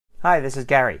Hi, this is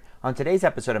Gary. On today's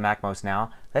episode of MacMost Now,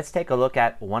 let's take a look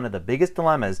at one of the biggest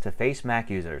dilemmas to face Mac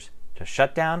users: to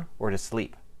shut down or to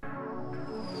sleep.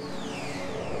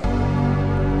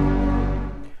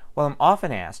 Well, I'm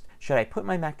often asked, should I put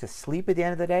my Mac to sleep at the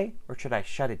end of the day or should I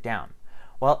shut it down?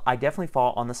 Well, I definitely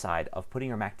fall on the side of putting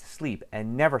your Mac to sleep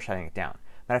and never shutting it down.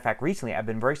 Matter of fact, recently I've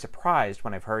been very surprised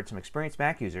when I've heard some experienced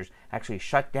Mac users actually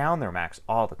shut down their Macs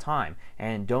all the time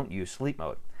and don't use sleep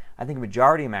mode. I think a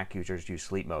majority of Mac users use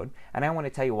sleep mode, and I want to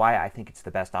tell you why I think it's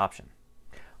the best option.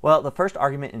 Well, the first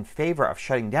argument in favor of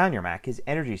shutting down your Mac is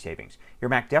energy savings. Your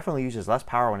Mac definitely uses less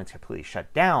power when it's completely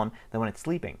shut down than when it's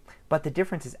sleeping, but the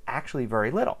difference is actually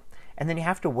very little. And then you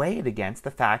have to weigh it against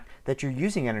the fact that you're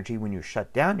using energy when you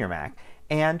shut down your Mac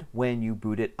and when you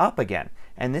boot it up again.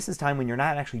 And this is time when you're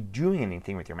not actually doing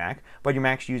anything with your Mac, but your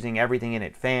Mac's using everything in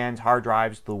it: fans, hard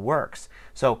drives, the works.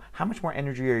 So how much more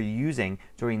energy are you using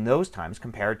during those times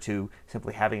compared to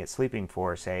simply having it sleeping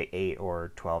for, say, 8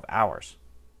 or 12 hours?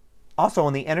 Also,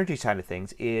 on the energy side of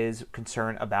things is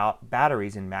concern about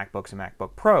batteries in MacBooks and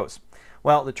MacBook Pros.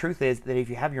 Well, the truth is that if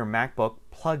you have your MacBook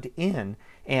plugged in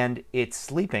and it's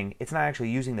sleeping, it's not actually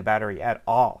using the battery at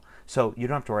all. So you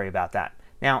don't have to worry about that.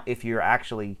 Now, if you're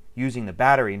actually using the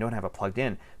battery and don't have it plugged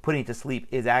in, putting it to sleep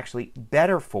is actually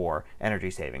better for energy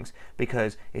savings,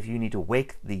 because if you need to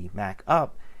wake the Mac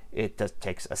up, it just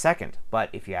takes a second. But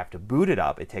if you have to boot it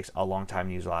up, it takes a long time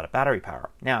and use a lot of battery power.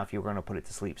 Now, if you're going to put it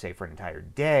to sleep, say, for an entire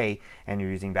day and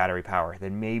you're using battery power,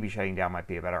 then maybe shutting down might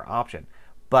be a better option.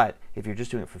 But if you're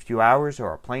just doing it for a few hours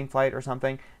or a plane flight or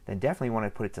something, then definitely want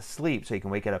to put it to sleep so you can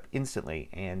wake it up instantly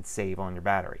and save on your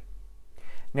battery.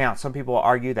 Now, some people will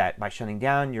argue that by shutting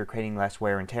down, you're creating less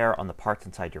wear and tear on the parts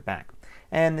inside your Mac.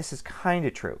 And this is kind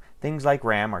of true. Things like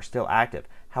RAM are still active.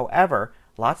 However,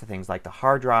 lots of things like the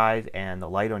hard drive and the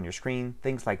light on your screen,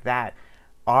 things like that,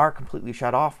 are completely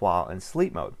shut off while in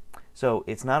sleep mode. So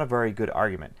it's not a very good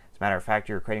argument. As a matter of fact,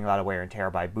 you're creating a lot of wear and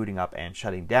tear by booting up and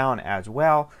shutting down as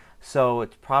well, so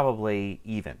it's probably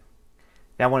even.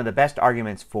 Now, one of the best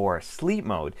arguments for sleep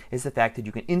mode is the fact that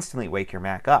you can instantly wake your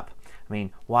Mac up. I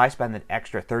mean, why spend the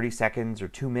extra 30 seconds or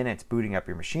 2 minutes booting up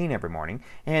your machine every morning,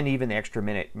 and even the extra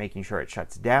minute making sure it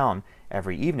shuts down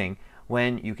every evening,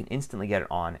 when you can instantly get it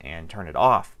on and turn it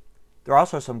off? There are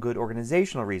also some good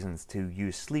organizational reasons to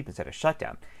use sleep instead of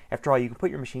shutdown. After all, you can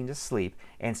put your machine to sleep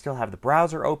and still have the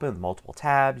browser open with multiple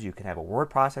tabs. You can have a word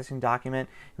processing document.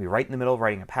 You can be right in the middle of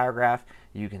writing a paragraph.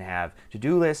 You can have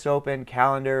to-do lists open,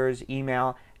 calendars,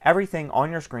 email, everything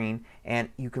on your screen, and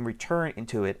you can return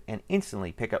into it and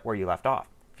instantly pick up where you left off.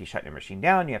 If you shut your machine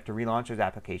down, you have to relaunch those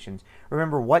applications,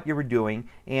 remember what you were doing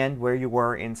and where you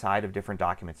were inside of different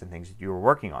documents and things that you were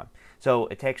working on. So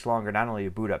it takes longer not only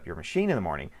to boot up your machine in the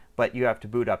morning, but you have to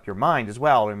boot up your mind as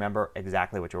well, remember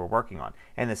exactly what you were working on.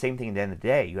 And the same thing at the end of the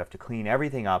day, you have to clean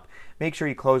everything up, make sure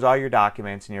you close all your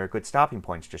documents and you're at good stopping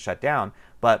points to shut down,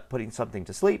 but putting something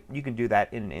to sleep, you can do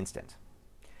that in an instant.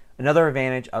 Another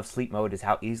advantage of sleep mode is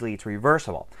how easily it's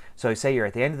reversible. So say you're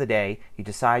at the end of the day, you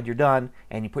decide you're done,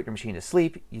 and you put your machine to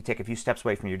sleep, you take a few steps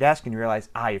away from your desk and you realize,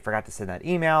 you forgot to send that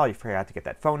email, you forgot to get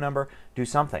that phone number, do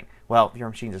something. Well, if your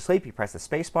machine's asleep, you press the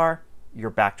space bar, you're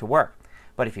back to work.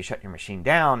 But if you shut your machine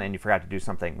down and you forgot to do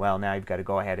something, well, now you've got to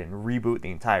go ahead and reboot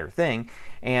the entire thing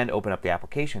and open up the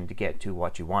application to get to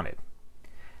what you wanted.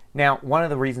 Now, one of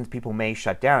the reasons people may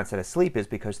shut down instead of sleep is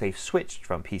because they've switched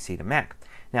from PC to Mac.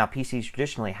 Now, PCs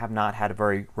traditionally have not had a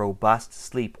very robust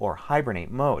sleep or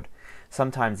hibernate mode.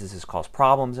 Sometimes this has caused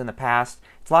problems in the past.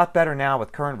 It's a lot better now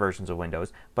with current versions of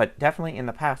Windows, but definitely in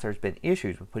the past there's been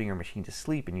issues with putting your machine to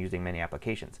sleep and using many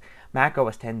applications. Mac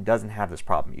OS X doesn't have this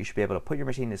problem. You should be able to put your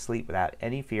machine to sleep without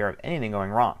any fear of anything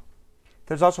going wrong.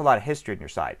 There's also a lot of history on your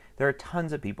side. There are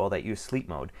tons of people that use sleep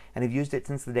mode and have used it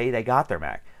since the day they got their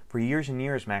Mac. For years and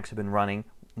years, Macs have been running,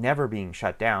 never being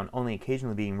shut down, only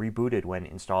occasionally being rebooted when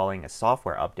installing a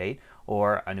software update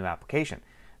or a new application.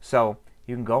 So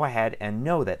you can go ahead and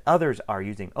know that others are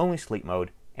using only sleep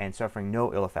mode and suffering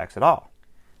no ill effects at all.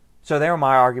 So there are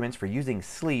my arguments for using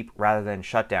sleep rather than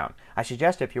shutdown. I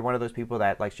suggest if you're one of those people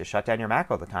that likes to shut down your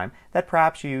Mac all the time, that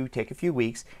perhaps you take a few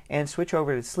weeks and switch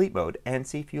over to sleep mode and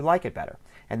see if you like it better.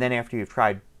 And then after you've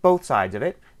tried both sides of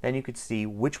it, then you could see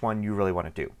which one you really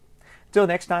want to do. Until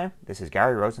next time, this is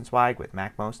Gary Rosenzweig with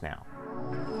MacMost Now.